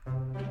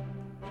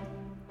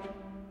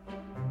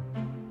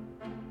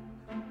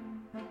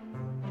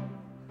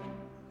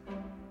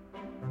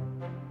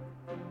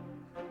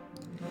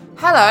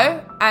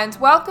Hello and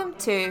welcome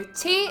to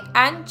Tea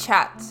and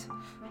Chat,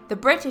 the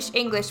British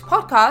English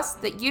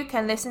podcast that you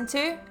can listen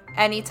to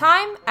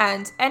anytime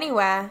and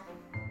anywhere.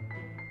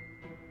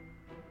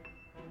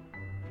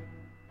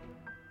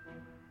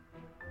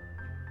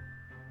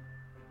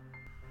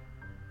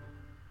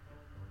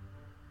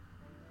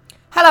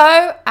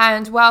 Hello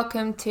and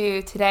welcome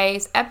to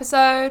today's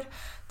episode.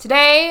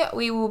 Today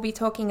we will be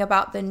talking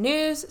about the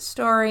news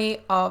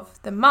story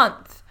of the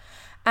month.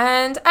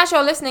 And as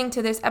you're listening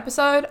to this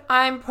episode,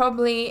 I'm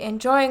probably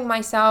enjoying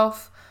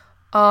myself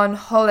on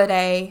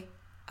holiday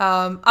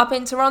up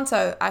in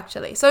Toronto,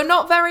 actually. So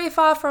not very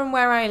far from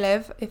where I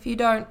live. If you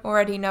don't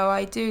already know,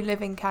 I do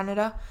live in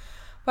Canada.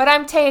 But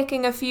I'm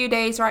taking a few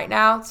days right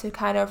now to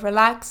kind of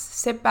relax,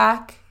 sit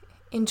back,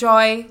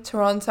 enjoy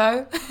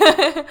Toronto.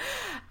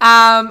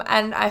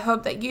 And I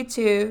hope that you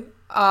too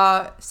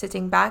are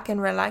sitting back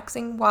and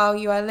relaxing while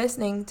you are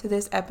listening to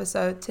this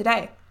episode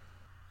today.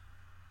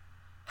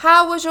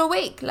 How was your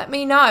week? Let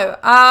me know.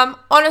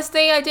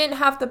 Honestly, I didn't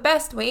have the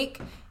best week.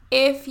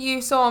 If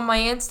you saw on my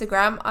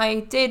Instagram,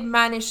 I did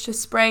manage to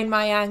sprain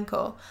my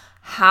ankle.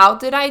 How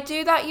did I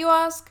do that, you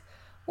ask?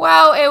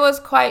 Well, it was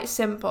quite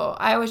simple.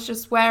 I was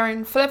just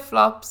wearing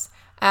flip-flops,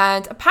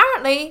 and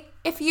apparently,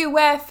 if you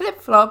wear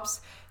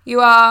flip-flops,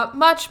 you are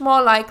much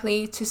more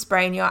likely to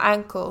sprain your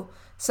ankle.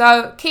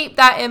 So keep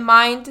that in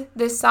mind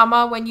this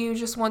summer when you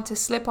just want to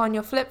slip on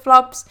your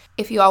flip-flops.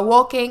 If you are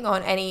walking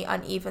on any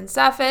uneven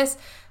surface,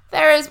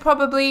 there is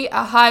probably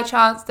a high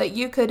chance that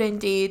you could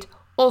indeed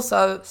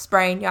also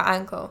sprain your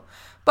ankle.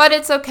 But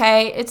it's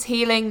okay, it's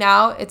healing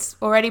now. It's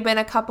already been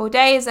a couple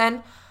days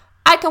and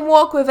I can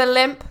walk with a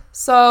limp,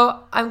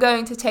 so I'm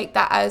going to take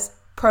that as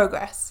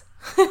progress.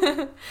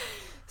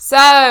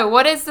 So,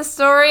 what is the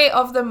story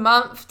of the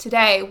month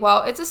today?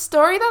 Well, it's a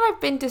story that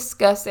I've been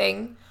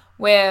discussing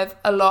with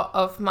a lot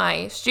of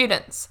my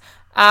students.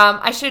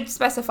 I should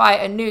specify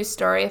a news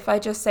story. If I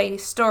just say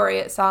story,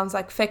 it sounds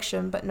like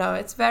fiction, but no,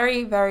 it's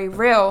very, very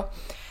real.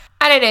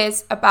 And it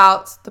is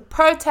about the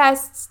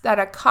protests that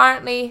are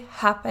currently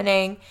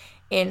happening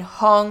in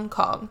Hong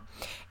Kong.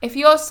 If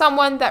you're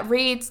someone that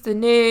reads the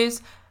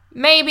news,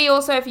 maybe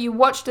also if you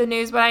watch the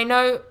news, but I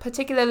know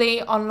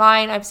particularly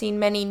online, I've seen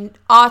many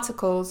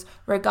articles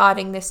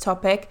regarding this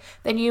topic,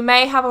 then you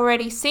may have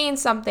already seen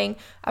something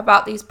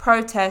about these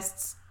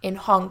protests in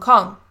Hong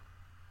Kong.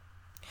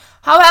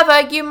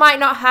 However, you might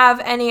not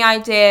have any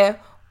idea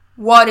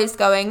what is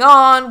going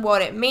on,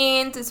 what it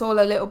means. It's all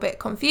a little bit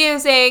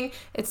confusing.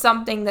 It's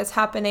something that's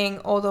happening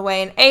all the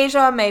way in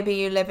Asia. Maybe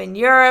you live in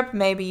Europe,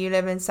 maybe you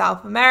live in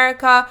South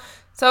America.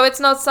 So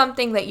it's not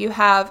something that you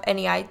have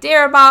any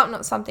idea about,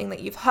 not something that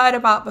you've heard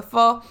about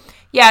before.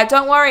 Yeah,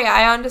 don't worry.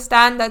 I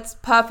understand that's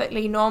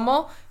perfectly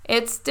normal.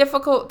 It's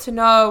difficult to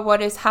know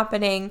what is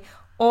happening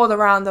all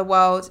around the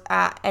world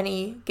at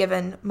any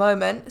given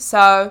moment.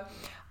 So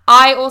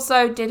I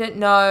also didn't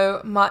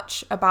know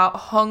much about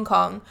Hong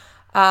Kong.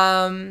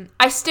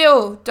 I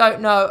still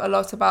don't know a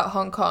lot about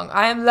Hong Kong.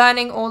 I am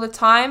learning all the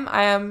time.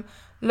 I am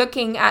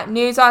looking at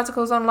news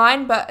articles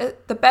online,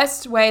 but the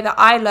best way that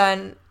I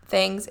learn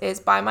things is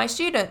by my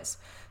students.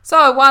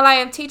 So while I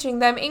am teaching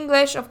them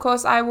English, of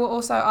course, I will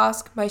also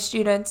ask my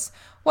students,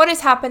 what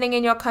is happening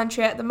in your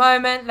country at the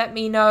moment? Let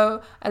me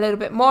know a little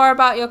bit more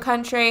about your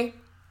country.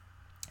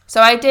 So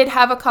I did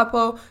have a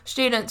couple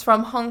students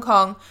from Hong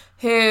Kong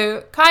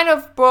who kind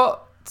of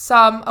brought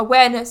some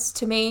awareness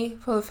to me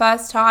for the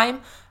first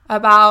time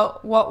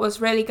about what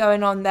was really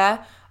going on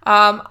there.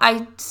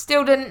 I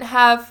still didn't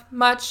have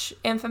much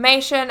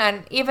information,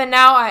 and even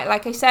now,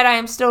 like I said, I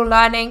am still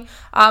learning.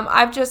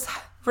 I've just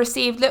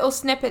received little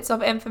snippets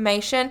of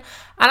information,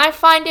 and I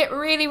find it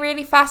really,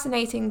 really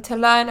fascinating to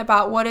learn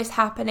about what is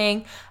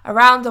happening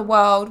around the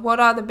world, what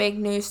are the big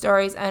news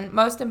stories, and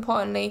most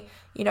importantly,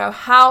 you know,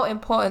 how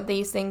important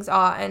these things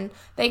are, and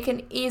they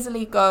can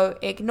easily go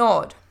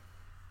ignored.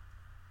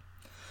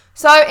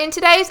 So in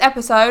today's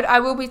episode,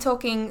 I will be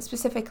talking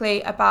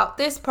specifically about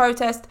this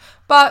protest,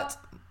 but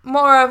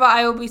moreover,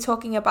 I will be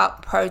talking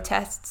about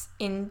protests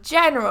in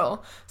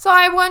general. So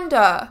I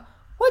wonder,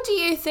 what do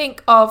you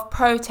think of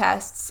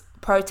protests,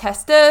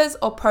 protesters,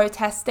 or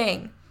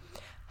protesting?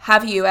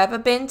 Have you ever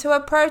been to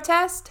a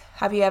protest?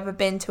 Have you ever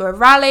been to a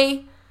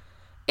rally?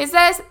 Is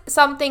there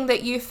something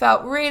that you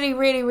felt really,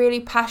 really,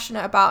 really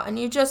passionate about and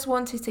you just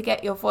wanted to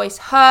get your voice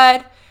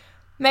heard?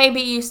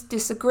 Maybe you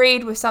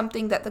disagreed with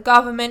something that the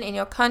government in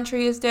your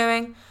country is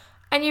doing,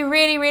 and you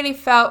really, really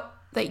felt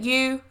that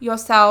you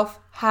yourself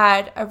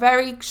had a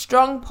very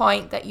strong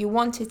point that you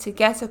wanted to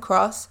get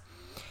across.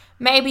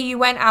 Maybe you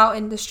went out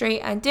in the street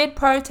and did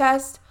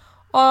protest,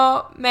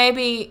 or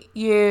maybe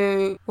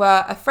you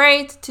were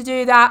afraid to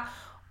do that,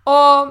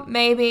 or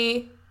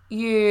maybe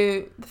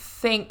you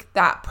think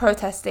that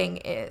protesting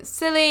is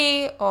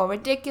silly or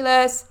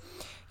ridiculous.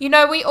 You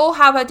know, we all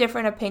have our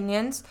different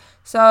opinions,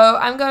 so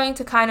I'm going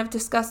to kind of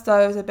discuss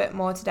those a bit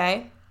more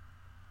today.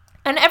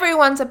 And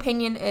everyone's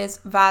opinion is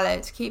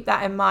valid. Keep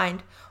that in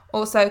mind.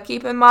 Also,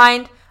 keep in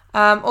mind,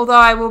 Although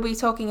I will be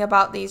talking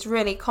about these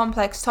really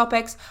complex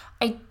topics,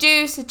 I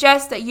do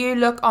suggest that you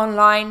look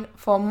online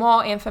for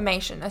more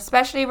information,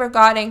 especially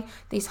regarding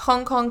these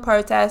Hong Kong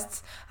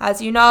protests.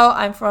 As you know,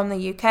 I'm from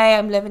the UK,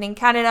 I'm living in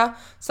Canada,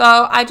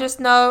 so I just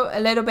know a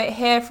little bit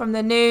here from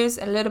the news,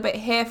 a little bit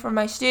here from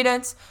my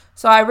students.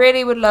 So I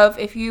really would love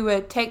if you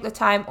would take the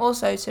time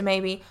also to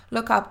maybe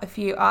look up a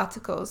few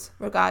articles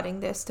regarding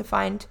this to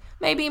find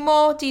maybe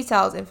more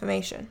detailed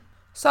information.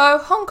 So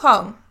Hong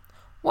Kong.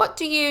 What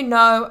do you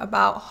know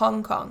about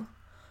Hong Kong?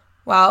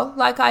 Well,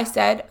 like I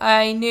said,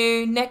 I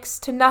knew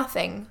next to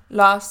nothing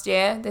last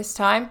year this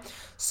time.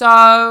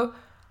 So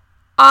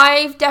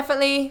I've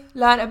definitely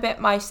learned a bit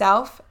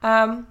myself.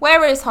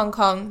 Where is Hong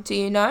Kong, do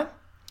you know?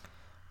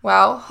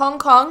 Well, Hong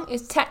Kong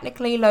is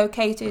technically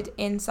located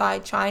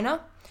inside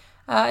China.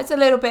 It's a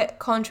little bit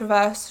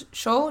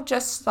controversial,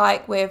 just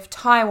like with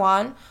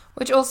Taiwan,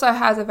 which also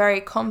has a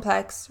very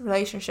complex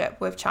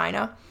relationship with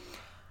China.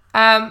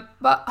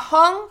 But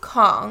Hong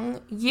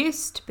Kong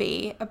used to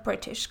be a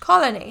British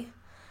colony.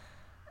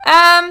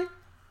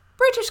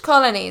 British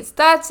colonies,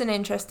 that's an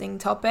interesting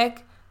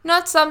topic.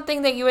 Not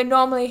something that you would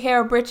normally hear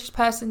a British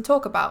person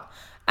talk about.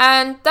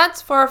 And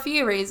that's for a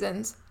few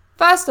reasons.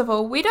 First of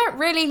all, we don't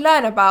really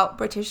learn about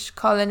British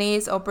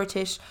colonies or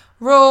British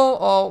rule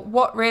or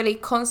what really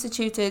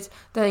constituted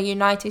the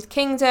United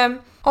Kingdom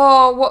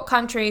or what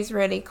countries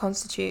really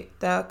constitute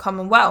the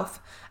Commonwealth.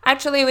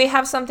 Actually, we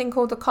have something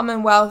called the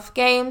Commonwealth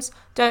Games.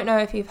 Don't know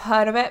if you've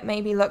heard of it.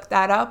 Maybe look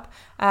that up.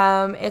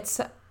 It's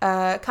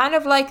kind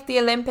of like the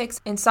Olympics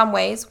in some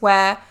ways,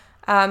 where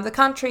the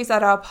countries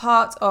that are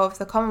part of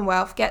the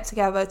Commonwealth get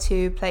together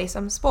to play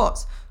some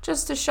sports,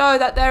 just to show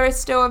that there is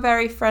still a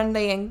very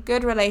friendly and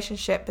good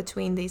relationship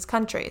between these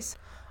countries.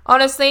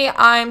 Honestly,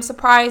 I'm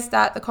surprised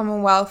that the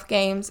Commonwealth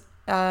Games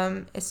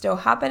is still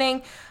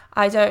happening.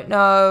 I don't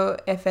know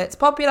if it's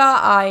popular.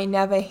 I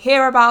never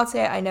hear about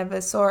it. I never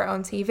saw it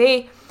on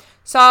TV.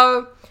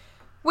 So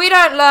we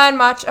don't learn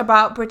much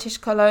about British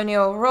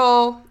colonial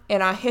rule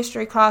in our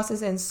history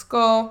classes in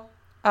school.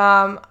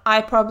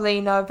 I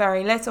probably know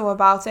very little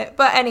about it.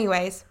 But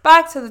anyways,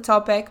 back to the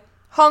topic.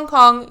 Hong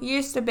Kong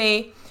used to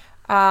be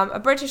a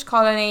British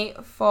colony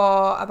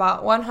for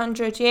about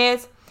 100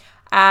 years,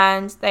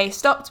 and they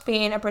stopped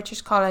being a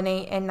British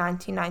colony in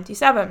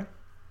 1997.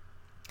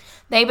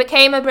 They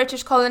became a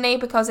British colony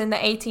because in the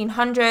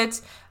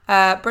 1800s,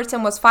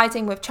 Britain was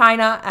fighting with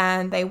China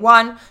and they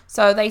won.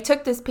 So they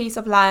took this piece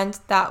of land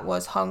that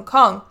was Hong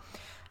Kong.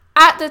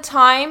 At the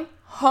time,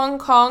 Hong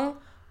Kong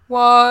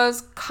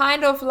was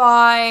kind of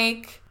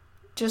like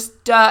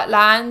just dirt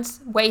land,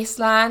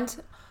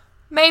 wasteland.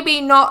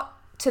 Maybe not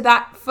to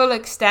that full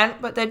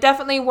extent, but there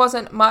definitely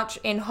wasn't much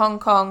in Hong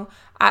Kong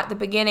at the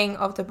beginning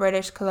of the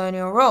British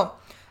colonial rule.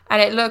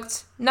 And it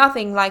looked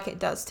nothing like it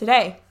does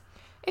today.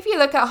 If you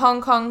look at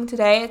Hong Kong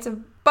today, it's a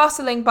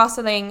bustling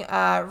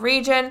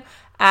region,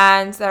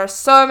 and there are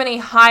so many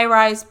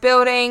high-rise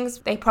buildings.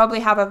 They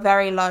probably have a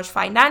very large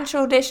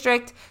financial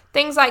district,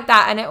 things like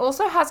that, and it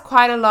also has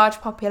quite a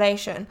large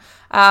population.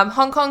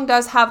 Hong Kong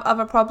does have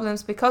other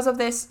problems because of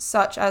this,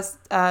 such as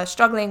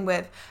struggling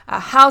with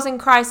a housing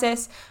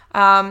crisis.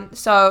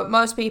 So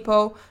most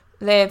people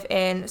live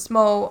in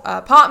small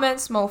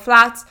apartments, small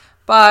flats,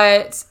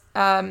 but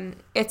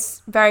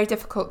it's very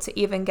difficult to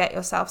even get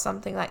yourself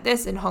something like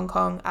this in Hong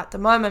Kong at the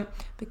moment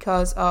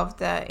because of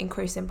the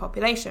increase in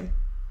population.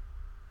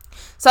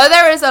 So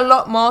there is a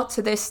lot more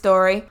to this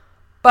story,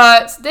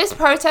 but this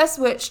protest,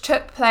 which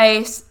took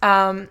place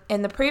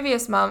in the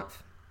previous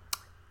month,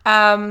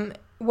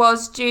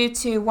 was due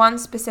to one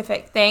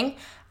specific thing,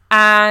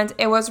 and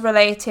it was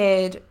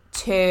related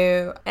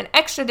to an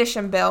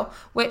extradition bill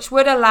which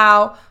would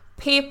allow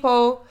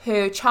people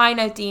who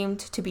China deemed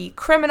to be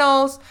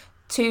criminals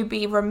to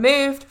be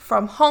removed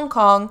from Hong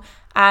Kong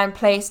and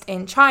placed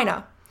in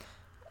China.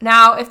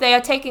 Now, if they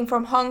are taken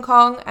from Hong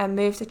Kong and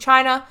moved to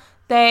China,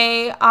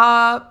 they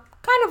are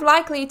kind of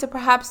likely to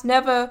perhaps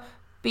never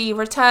be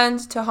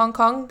returned to Hong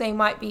Kong. They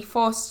might be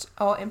forced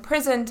or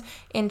imprisoned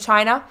in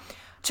China.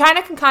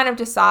 China can kind of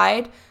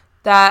decide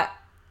that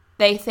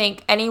they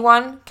think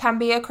anyone can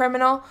be a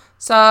criminal,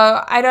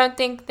 so I don't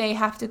think they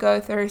have to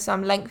go through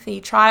some lengthy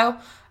trial.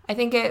 I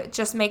think it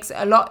just makes it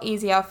a lot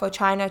easier for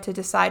China to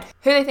decide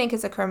who they think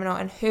is a criminal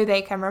and who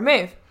they can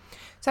remove.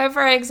 So,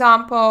 for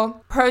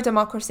example,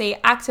 pro-democracy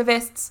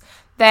activists,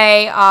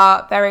 they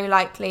are very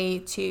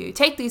likely to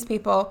take these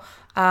people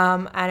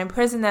and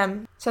imprison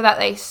them so that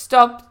they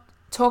stop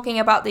talking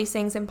about these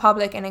things in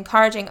public and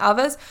encouraging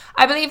others.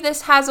 I believe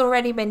this has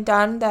already been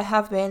done. There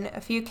have been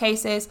a few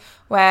cases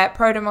where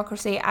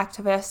pro-democracy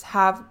activists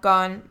have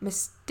gone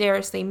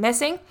mysteriously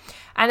missing.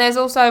 And there's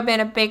also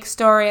been a big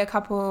story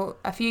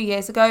a few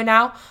years ago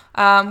now,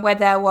 where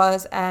there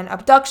was an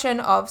abduction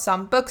of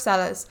some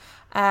booksellers.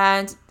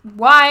 And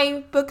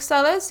why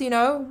booksellers? You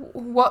know,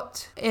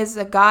 what is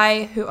a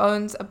guy who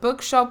owns a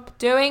bookshop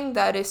doing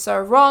that is so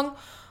wrong?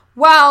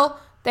 Well,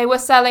 they were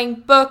selling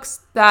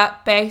books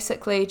that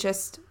basically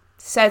just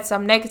said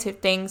some negative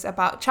things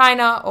about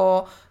China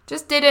or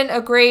just didn't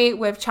agree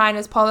with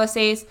China's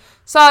policies.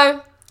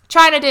 So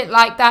China didn't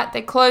like that.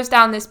 They closed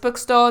down this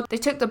bookstore. They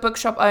took the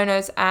bookshop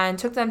owners and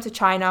took them to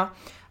China,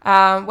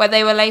 where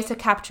they were later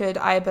captured,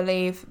 I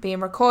believe, being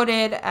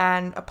recorded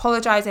and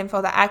apologizing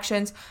for their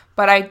actions.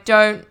 But I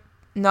don't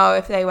know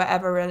if they were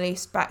ever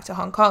released back to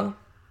Hong Kong.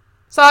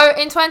 So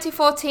in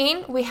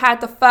 2014, we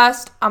had the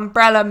first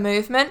umbrella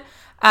movement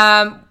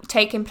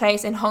taking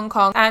place in Hong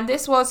Kong. And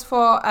this was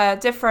for a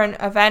different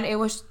event. It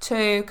was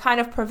to kind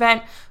of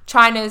prevent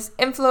China's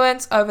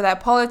influence over their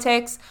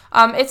politics.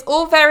 It's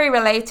all very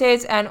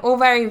related and all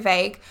very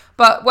vague.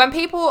 But when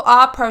people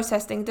are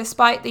protesting,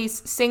 despite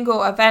these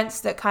single events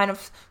that kind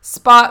of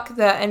spark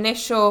the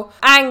initial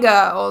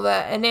anger or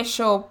the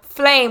initial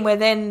flame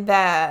within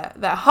their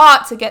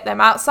heart to get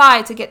them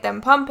outside, to get them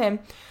pumping,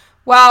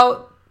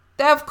 well,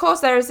 of course,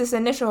 there is this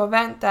initial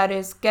event that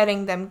is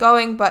getting them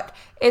going, but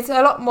it's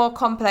a lot more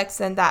complex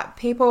than that.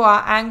 People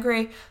are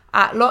angry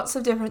at lots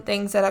of different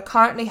things that are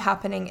currently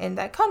happening in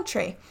their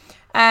country.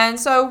 And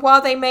so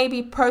while they may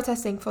be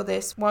protesting for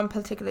this one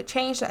particular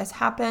change that has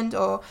happened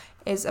or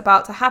is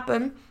about to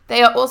happen,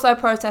 they are also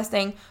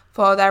protesting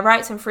for their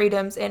rights and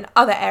freedoms in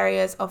other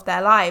areas of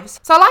their lives.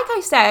 So like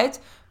I said,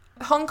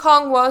 Hong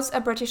Kong was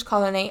a British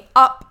colony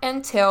up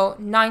until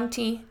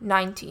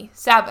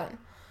 1997.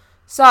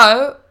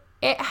 So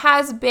it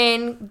has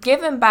been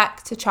given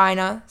back to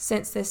China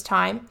since this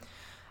time,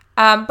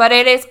 but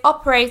it is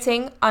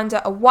operating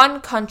under a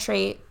one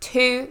country,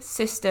 two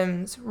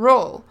systems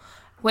rule,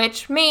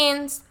 which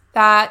means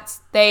that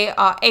they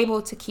are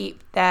able to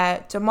keep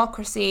their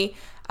democracy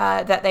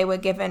that they were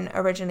given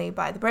originally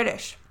by the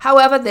British.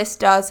 However, this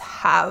does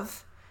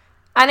have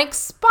an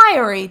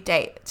expiry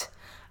date,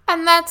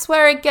 and that's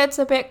where it gets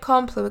a bit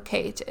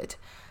complicated.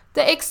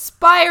 The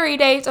expiry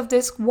date of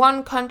this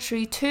one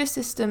country, two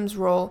systems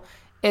rule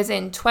is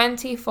in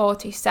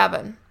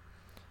 2047.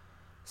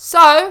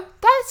 So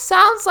that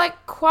sounds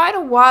like quite a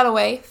while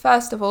away.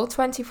 First of all,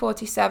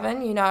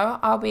 2047,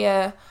 I'll be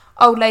a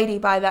old lady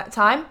by that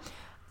time.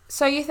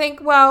 So you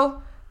think,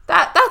 well,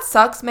 that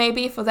sucks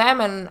maybe for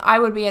them, and I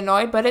would be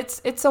annoyed, but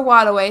it's a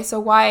while away, so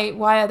why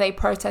are they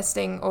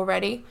protesting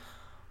already?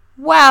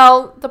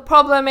 Well, the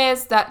problem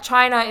is that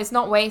China is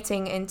not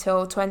waiting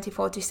until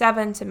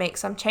 2047 to make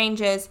some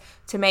changes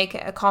to make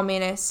it a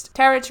communist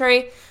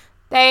territory.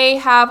 They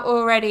have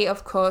already,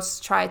 of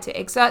course, tried to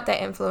exert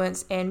their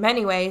influence in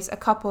many ways, a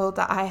couple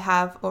that I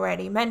have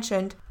already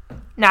mentioned.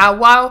 Now,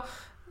 while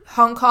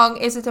Hong Kong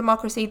is a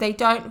democracy, they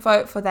don't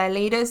vote for their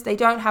leaders. They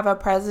don't have a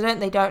president.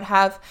 They don't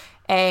have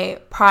a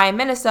prime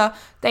minister.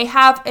 They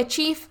have a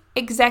chief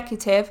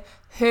executive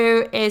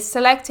who is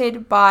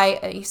selected by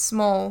a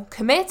small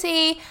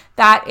committee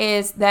that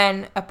is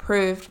then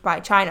approved by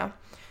China.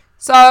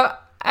 So,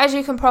 as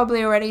you can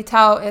probably already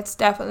tell, it's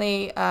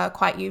definitely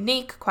quite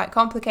unique, quite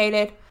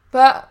complicated.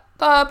 But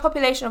the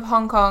population of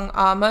Hong Kong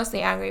are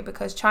mostly angry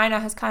because China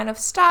has kind of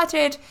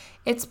started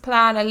its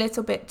plan a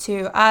little bit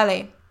too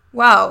early.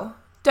 Well,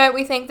 don't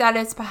we think that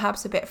it's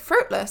perhaps a bit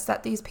fruitless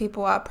that these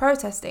people are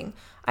protesting?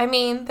 I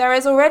mean, there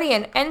is already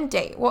an end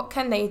date. What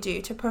can they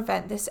do to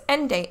prevent this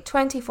end date,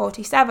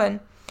 2047?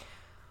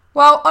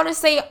 Well,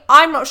 honestly,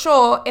 I'm not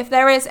sure if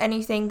there is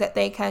anything that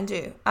they can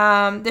do.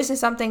 This is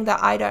something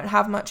that I don't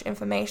have much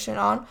information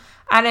on.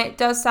 And it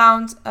does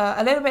sound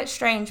a little bit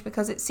strange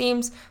because it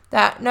seems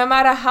that no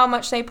matter how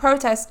much they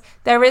protest,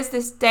 there is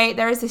this date,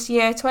 there is this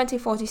year,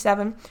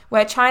 2047,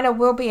 where China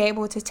will be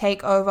able to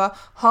take over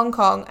Hong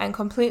Kong and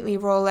completely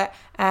rule it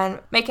and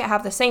make it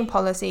have the same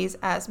policies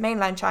as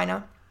mainland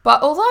China.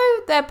 But although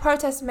their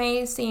protests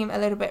may seem a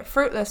little bit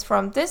fruitless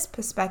from this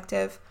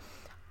perspective,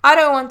 I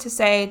don't want to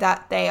say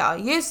that they are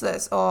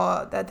useless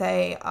or that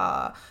they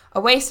are a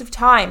waste of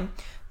time,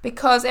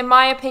 because in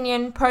my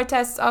opinion,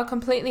 protests are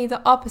completely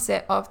the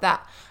opposite of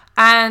that.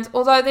 And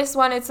although this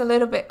one is a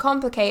little bit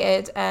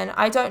complicated and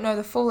I don't know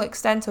the full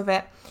extent of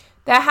it,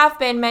 there have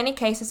been many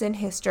cases in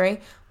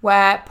history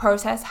where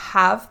protests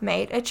have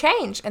made a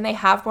change, and they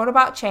have brought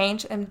about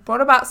change and brought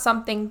about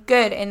something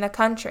good in the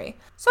country.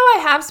 So I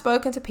have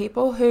spoken to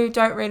people who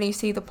don't really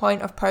see the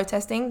point of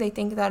protesting. They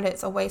think that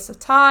it's a waste of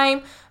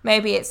time.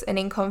 Maybe it's an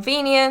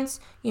inconvenience.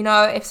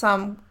 If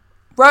some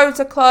roads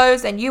are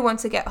closed and you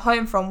want to get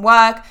home from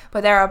work,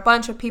 but there are a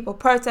bunch of people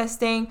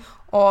protesting,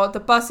 or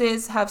the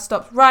buses have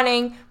stopped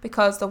running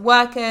because the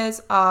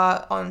workers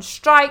are on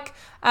strike.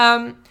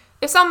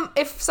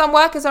 If some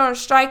workers are on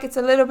strike, it's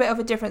a little bit of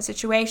a different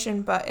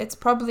situation, but it's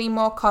probably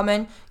more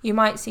common. You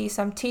might see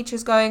some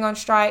teachers going on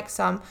strike,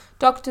 some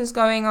doctors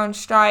going on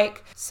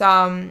strike,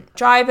 some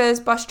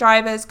bus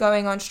drivers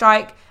going on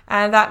strike,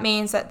 and that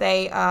means that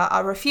they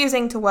are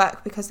refusing to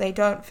work because they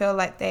don't feel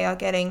like they are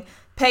getting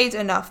paid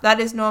enough. That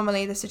is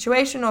normally the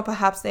situation, or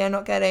perhaps they are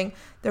not getting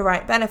the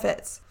right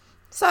benefits.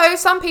 So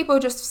some people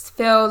just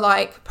feel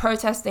like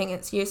protesting,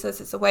 it's useless,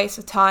 it's a waste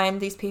of time,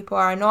 these people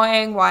are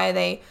annoying, why are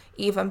they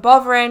even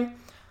bothering?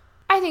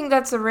 I think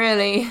that's a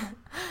really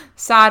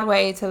sad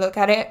way to look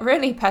at it,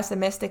 really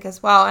pessimistic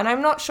as well. And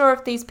I'm not sure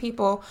if these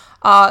people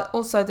are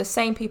also the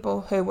same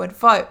people who would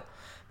vote,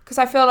 because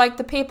I feel like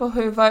the people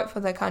who vote for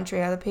the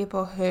country are the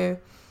people who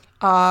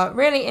are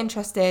really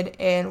interested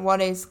in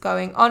what is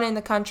going on in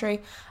the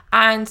country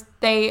And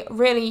they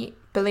really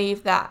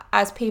believe that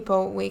as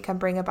people, we can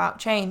bring about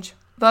change.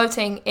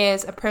 Voting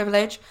is a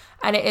privilege,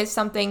 and it is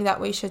something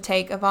that we should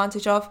take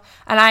advantage of.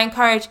 And I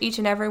encourage each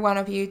and every one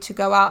of you to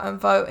go out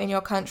and vote in your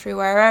country,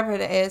 wherever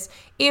it is,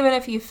 even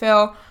if you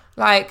feel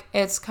like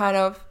it's kind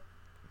of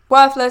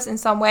worthless in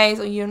some ways,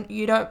 or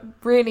you don't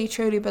really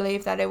truly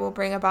believe that it will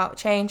bring about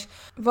change.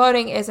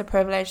 Voting is a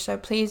privilege, so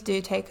please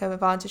do take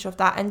advantage of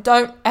that, and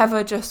don't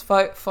ever just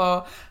vote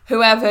for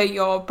whoever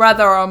your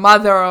brother or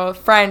mother or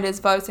friend is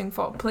voting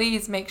for.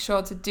 Please make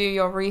sure to do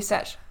your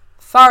research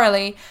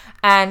thoroughly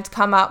and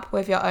come up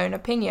with your own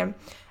opinion.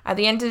 At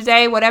the end of the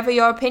day, whatever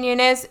your opinion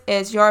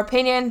is your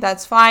opinion.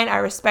 That's fine. I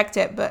respect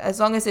it. But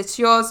as long as it's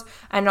yours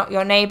and not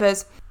your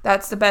neighbor's,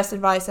 that's the best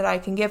advice that I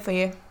can give for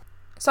you.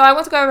 So I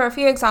want to go over a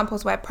few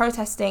examples where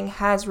protesting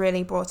has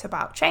really brought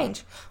about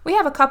change. We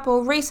have a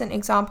couple recent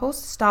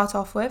examples to start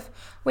off with.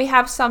 We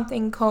have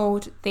something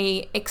called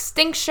the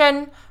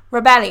Extinction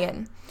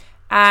Rebellion.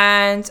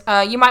 And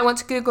you might want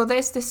to Google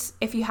this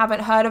if you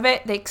haven't heard of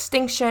it, the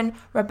Extinction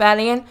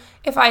Rebellion.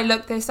 If I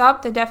look this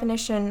up, the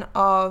definition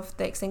of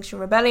the Extinction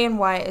Rebellion,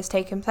 why it has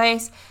taken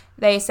place,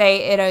 they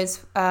say it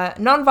is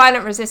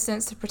non-violent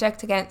resistance to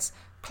protect against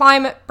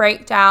climate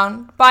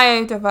breakdown,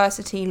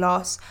 biodiversity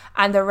loss,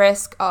 and the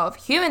risk of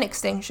human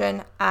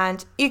extinction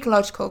and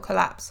ecological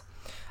collapse.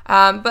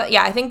 But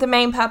yeah, I think the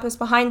main purpose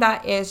behind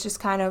that is just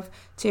kind of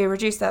to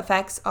reduce the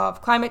effects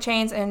of climate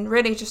change and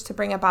really just to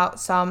bring about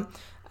some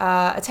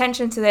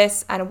attention to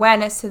this and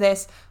awareness to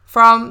this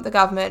from the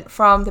government,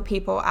 from the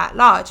people at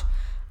large.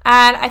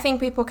 And I think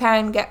people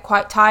can get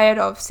quite tired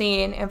of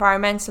seeing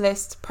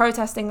environmentalists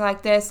protesting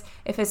like this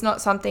if it's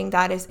not something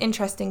that is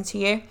interesting to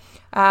you.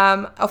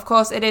 Of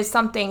course, it is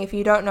something, if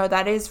you don't know,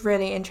 that is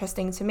really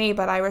interesting to me,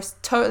 but I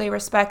totally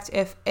respect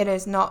if it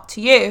is not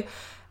to you.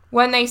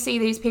 When they see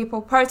these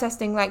people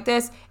protesting like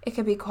this, it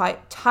can be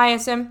quite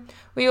tiresome.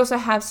 We also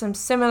have some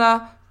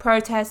similar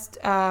protest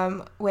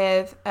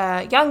with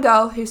a young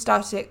girl who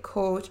started it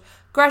called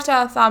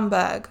Greta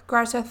Thunberg.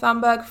 Greta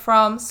Thunberg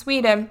from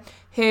Sweden,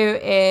 who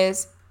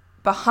is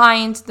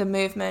behind the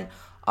movement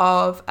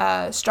of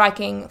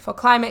striking for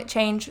climate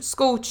change,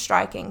 school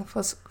striking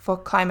for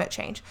climate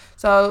change.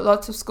 So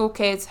lots of school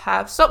kids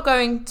have stopped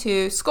going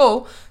to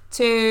school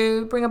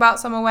to bring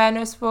about some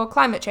awareness for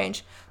climate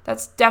change.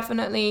 That's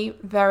definitely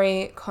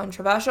very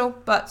controversial,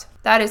 but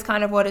that is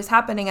kind of what is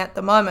happening at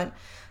the moment.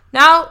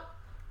 Now,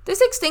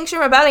 this Extinction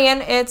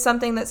Rebellion, it's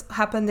something that's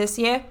happened this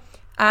year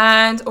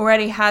and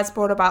already has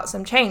brought about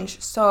some change.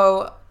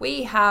 So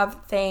we have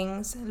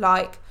things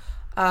like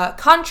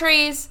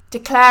countries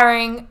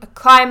declaring a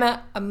climate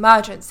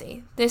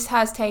emergency. This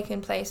has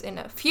taken place in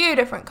a few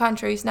different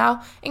countries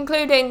now,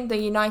 including the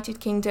United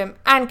Kingdom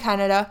and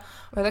Canada,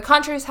 where the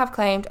countries have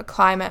claimed a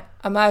climate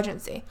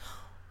emergency.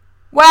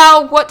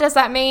 Well, what does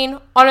that mean?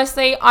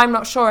 Honestly, I'm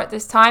not sure at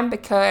this time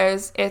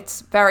because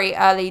it's very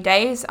early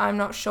days. I'm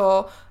not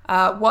sure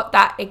what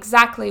that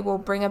exactly will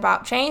bring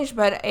about change,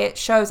 but it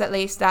shows at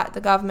least that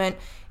the government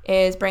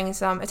is bringing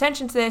some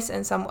attention to this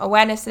and some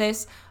awareness to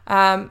this.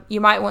 You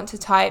might want to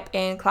type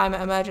in climate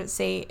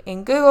emergency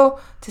in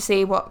Google to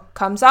see what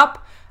comes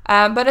up.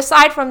 But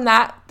aside from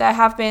that, there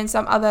have been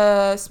some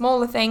other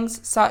smaller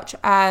things, such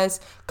as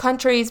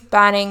countries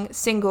banning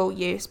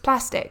single-use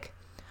plastic.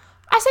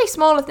 I say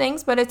smaller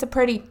things, but it's a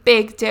pretty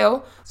big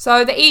deal.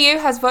 So the EU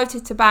has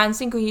voted to ban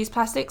single-use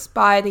plastics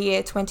by the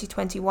year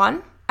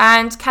 2021,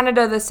 and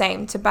Canada the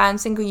same, to ban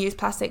single-use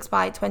plastics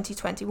by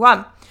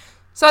 2021.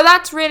 So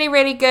that's really,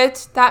 really good.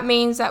 That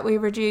means that we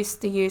reduce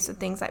the use of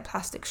things like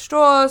plastic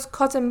straws,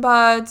 cotton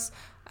buds,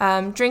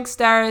 drink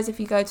stirrers if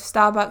you go to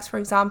Starbucks, for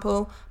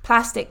example,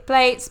 plastic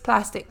plates,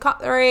 plastic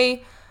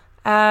cutlery.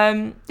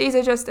 These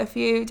are just a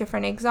few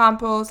different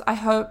examples. I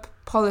hope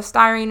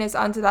polystyrene is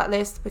under that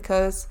list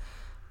because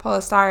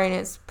polystyrene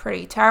is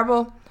pretty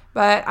terrible,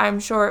 but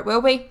I'm sure it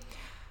will be.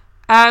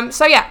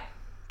 So yeah,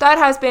 that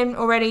has been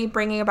already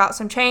bringing about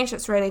some change.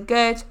 That's really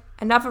good.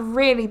 Another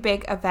really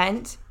big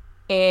event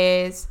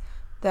is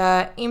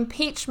the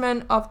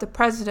impeachment of the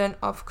president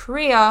of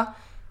Korea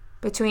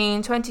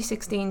between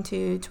 2016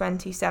 to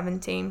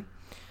 2017.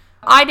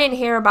 I didn't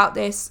hear about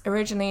this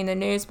originally in the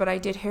news, but I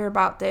did hear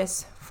about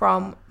this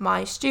from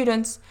my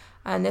students,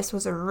 and this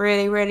was a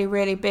really, really,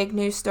 really big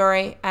news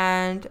story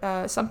and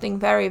something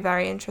very,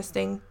 very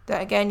interesting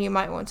that, again, you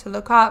might want to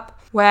look up,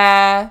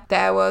 where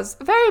there was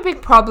a very big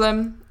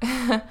problem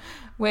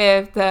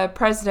with the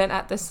president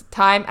at this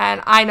time,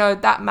 and I know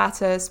that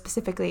matter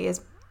specifically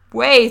is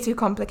way too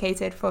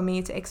complicated for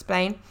me to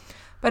explain,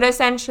 but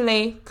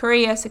essentially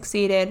Korea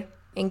succeeded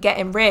in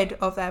getting rid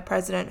of their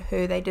president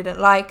who they didn't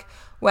like,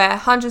 where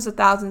hundreds of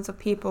thousands of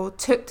people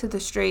took to the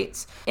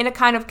streets in a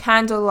kind of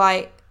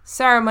candlelight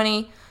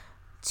ceremony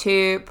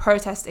to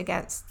protest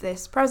against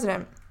this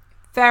president.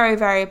 Very,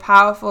 very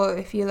powerful.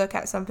 If you look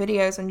at some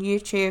videos on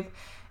YouTube,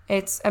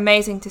 it's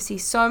amazing to see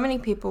so many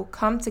people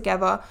come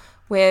together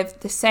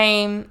with the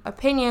same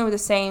opinion, with the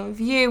same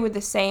view, with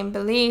the same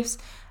beliefs,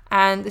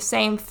 and the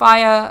same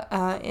fire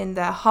in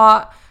their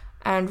heart,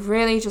 and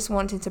really just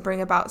wanting to bring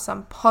about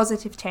some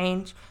positive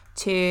change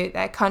to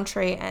their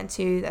country and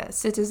to the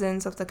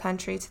citizens of the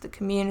country, to the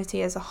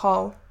community as a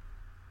whole.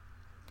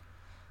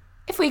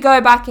 If we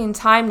go back in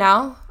time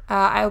now,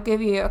 I'll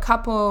give you a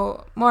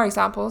couple more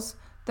examples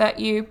that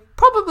you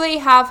probably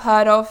have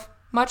heard of,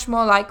 much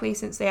more likely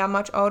since they are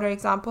much older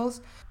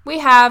examples. We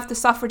have the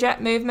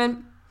suffragette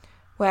movement,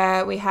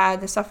 where we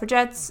had the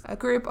suffragettes, a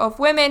group of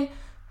women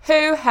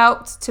who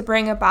helped to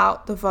bring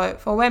about the vote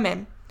for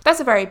women. That's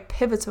a very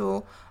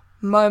pivotal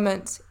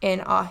moment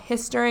in our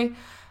history,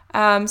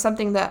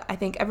 something that I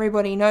think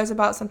everybody knows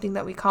about, something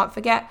that we can't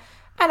forget.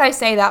 And I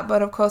say that,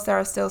 but of course there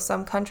are still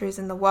some countries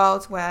in the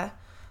world where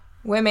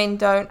women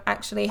don't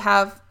actually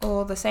have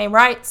all the same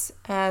rights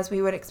as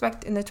we would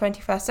expect in the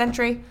 21st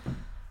century.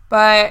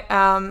 But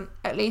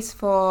at least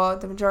for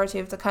the majority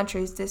of the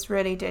countries, this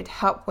really did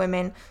help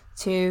women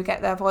to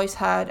get their voice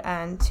heard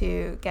and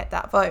to get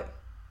that vote.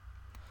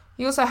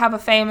 You also have a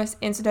famous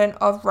incident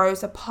of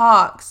Rosa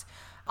Parks.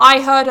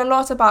 I heard a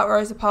lot about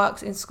Rosa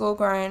Parks in school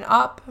growing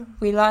up.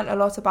 We learned a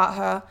lot about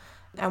her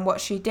and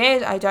what she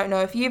did. I don't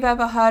know if you've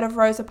ever heard of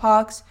Rosa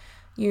Parks.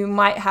 You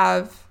might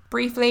have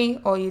briefly,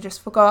 or you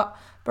just forgot.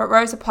 But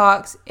Rosa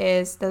Parks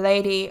is the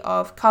lady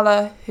of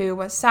color who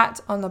was sat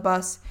on the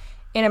bus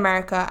in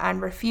America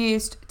and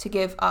refused to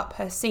give up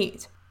her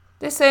seat.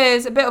 This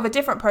is a bit of a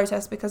different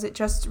protest because it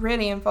just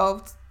really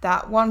involved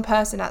that one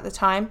person at the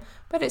time,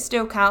 but it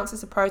still counts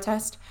as a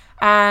protest.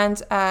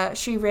 And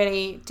she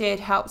really did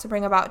help to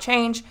bring about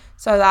change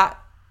so that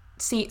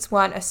seats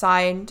weren't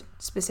assigned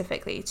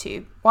specifically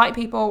to white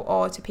people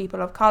or to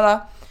people of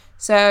color.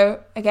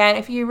 So again,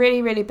 if you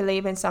really, really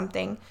believe in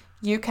something,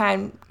 you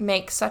can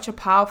make such a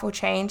powerful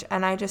change.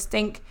 And I just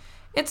think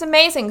it's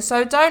amazing.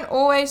 So don't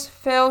always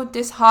feel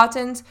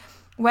disheartened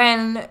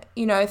when,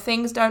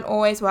 things don't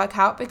always work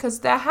out, because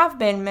there have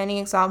been many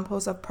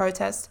examples of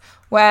protests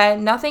where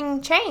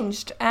nothing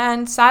changed.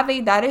 And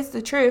sadly, that is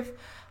the truth.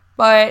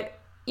 But,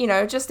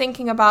 just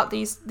thinking about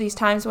these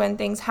times when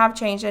things have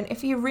changed, and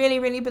if you really,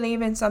 really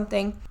believe in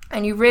something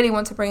and you really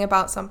want to bring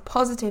about some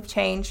positive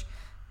change,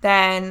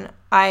 then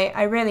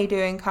I really do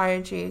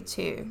encourage you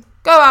to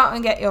go out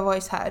and get your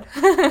voice heard.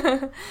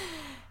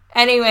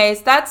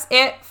 Anyways, that's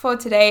it for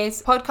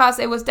today's podcast.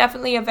 It was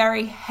definitely a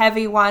very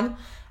heavy one,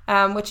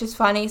 which is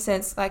funny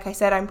since, like I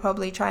said, I'm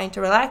probably trying to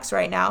relax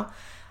right now.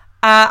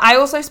 I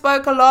also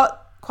spoke a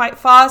lot, quite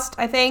fast,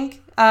 I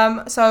think.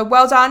 So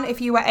well done if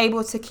you were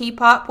able to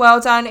keep up. Well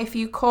done if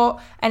you caught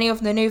any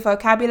of the new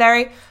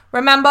vocabulary.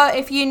 Remember,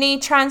 if you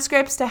need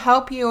transcripts to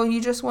help you, or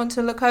you just want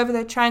to look over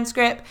the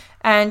transcript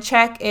and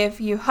check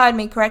if you heard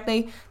me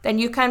correctly, then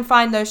you can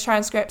find those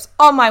transcripts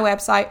on my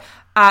website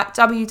at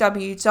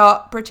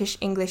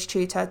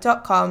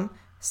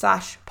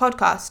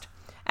www.britishenglishttutor.com/podcast.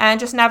 And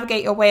just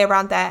navigate your way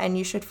around there and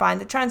you should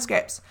find the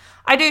transcripts.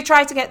 I do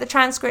try to get the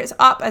transcripts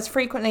up as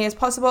frequently as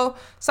possible.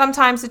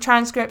 Sometimes the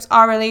transcripts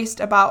are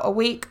released about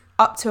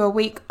up to a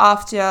week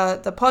after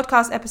the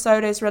podcast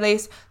episode is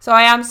released. So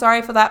I am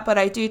sorry for that, but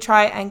I do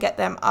try and get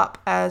them up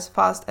as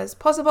fast as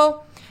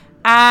possible.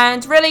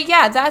 And really,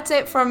 that's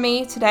it from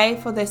me today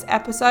for this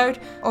episode.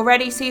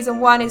 Already season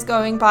 1 is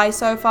going by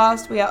so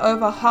fast. We are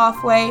over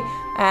halfway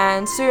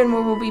and soon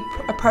we will be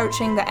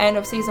approaching the end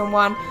of season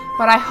 1.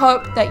 But I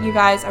hope that you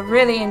guys are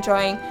really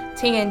enjoying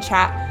Tea and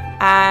Chat.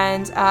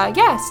 And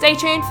stay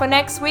tuned for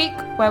next week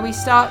where we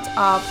start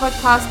our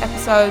podcast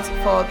episodes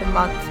for the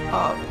month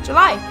of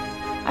July.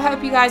 I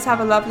hope you guys have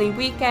a lovely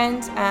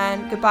weekend,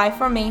 and goodbye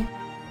from me.